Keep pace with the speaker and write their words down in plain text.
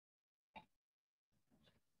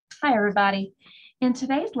Hi, everybody. In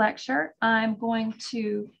today's lecture, I'm going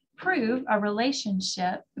to prove a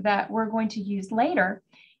relationship that we're going to use later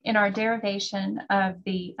in our derivation of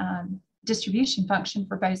the distribution function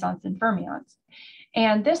for bosons and fermions.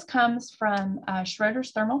 And this comes from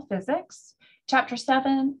Schrodinger's thermal physics, chapter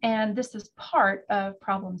 7, and this is part of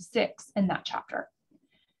problem 6 in that chapter.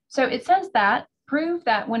 So it says that prove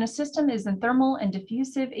that when a system is in thermal and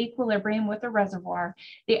diffusive equilibrium with a reservoir,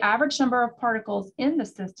 the average number of particles in the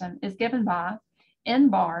system is given by n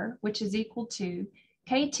bar, which is equal to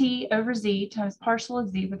kt over z times partial of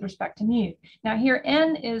z with respect to mu. Now here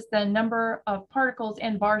n is the number of particles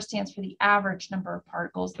and bar stands for the average number of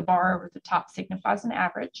particles. The bar over the top signifies an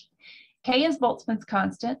average. K is Boltzmann's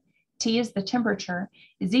constant, T is the temperature,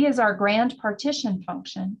 Z is our grand partition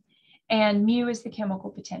function, and mu is the chemical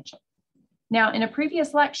potential. Now, in a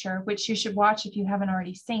previous lecture, which you should watch if you haven't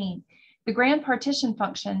already seen, the grand partition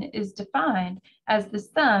function is defined as the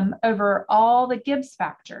sum over all the Gibbs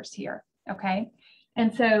factors here, okay?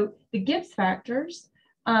 And so the Gibbs factors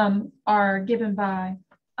are given by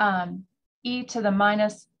e to the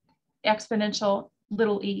minus exponential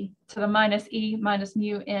little e to the minus e minus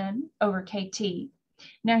mu n over kt.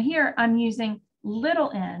 Now here I'm using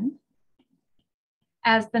little n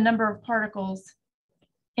as the number of particles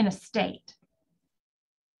in a state.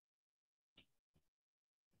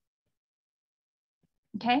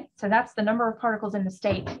 Okay, so that's the number of particles in the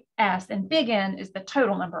state S, and big N is the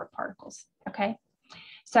total number of particles. Okay,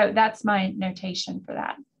 so that's my notation for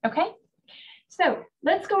that. Okay, so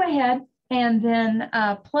let's go ahead and then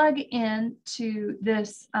plug into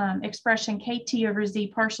this expression kt over z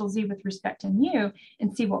partial z with respect to mu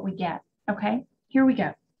and see what we get. Okay, here we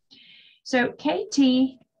go. So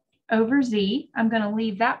kt over z, I'm going to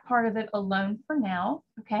leave that part of it alone for now,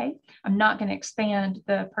 okay? I'm not going to expand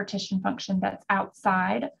the partition function that's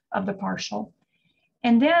outside of the partial.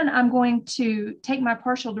 And then I'm going to take my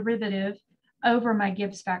partial derivative over my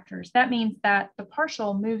Gibbs factors. That means that the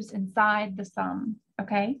partial moves inside the sum,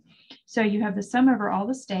 okay? So you have the sum over all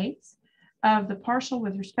the states of the partial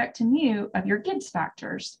with respect to mu of your Gibbs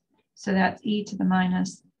factors. So that's e to the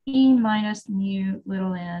minus e minus mu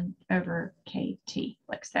little n over kt,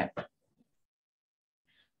 like so.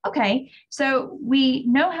 Okay, so we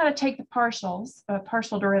know how to take the partials,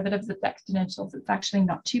 partial derivatives of exponentials. It's actually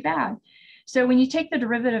not too bad. So when you take the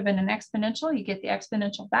derivative in an exponential, you get the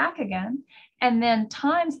exponential back again, and then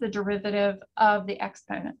times the derivative of the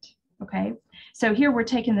exponent, okay? So here we're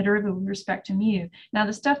taking the derivative with respect to mu. Now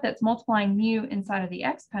the stuff that's multiplying mu inside of the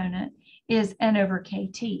exponent is n over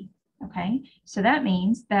kt. Okay, so that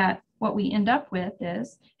means that what we end up with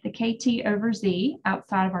is the kt over z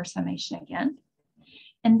outside of our summation again.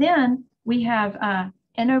 And then we have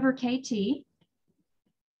n over kt,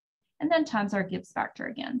 and then times our Gibbs factor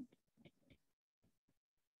again.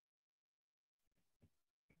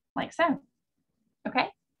 Like so. Okay.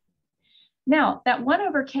 Now, that 1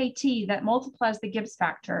 over kt that multiplies the Gibbs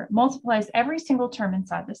factor multiplies every single term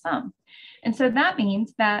inside the sum. And so that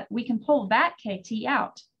means that we can pull that kt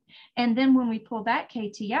out. And then when we pull that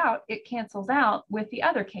kt out, it cancels out with the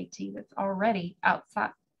other kt that's already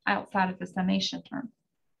outside of the summation term.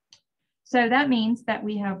 So that means that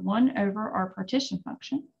we have 1 over our partition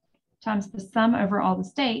function times the sum over all the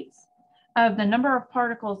states of the number of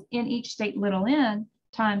particles in each state little n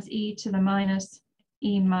times e to the minus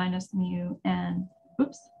e minus mu n,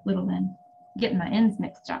 oops, little n, getting my n's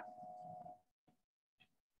mixed up,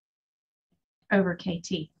 over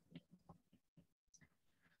kt.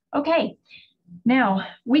 Okay, now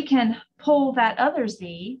we can pull that other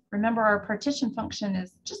z. Remember, our partition function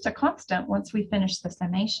is just a constant once we finish the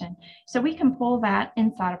summation. So we can pull that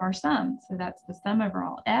inside of our sum. So that's the sum over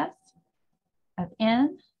all s of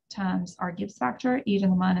n times our Gibbs factor, e to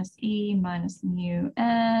the minus e minus mu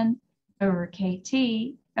n over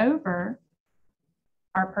kt over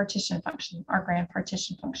our partition function, our grand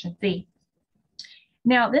partition function z.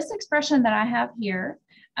 Now, this expression that I have here,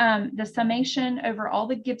 the summation over all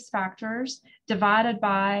the Gibbs factors divided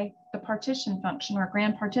by the partition function, or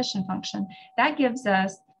grand partition function, that gives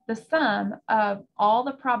us the sum of all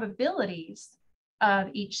the probabilities of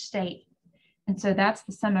each state. And so that's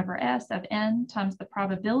the sum over S of n times the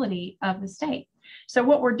probability of the state. So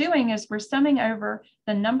what we're doing is we're summing over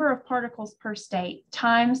the number of particles per state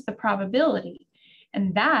times the probability.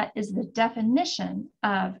 And that is the definition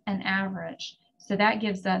of an average. So that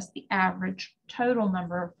gives us the average total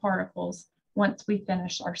number of particles once we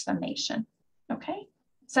finish our summation. Okay,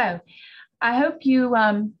 so I hope you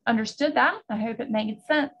understood that. I hope it made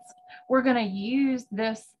sense. We're going to use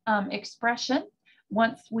this expression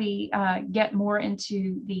once we get more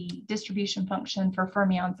into the distribution function for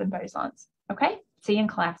fermions and bosons. Okay, see you in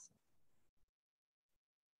class.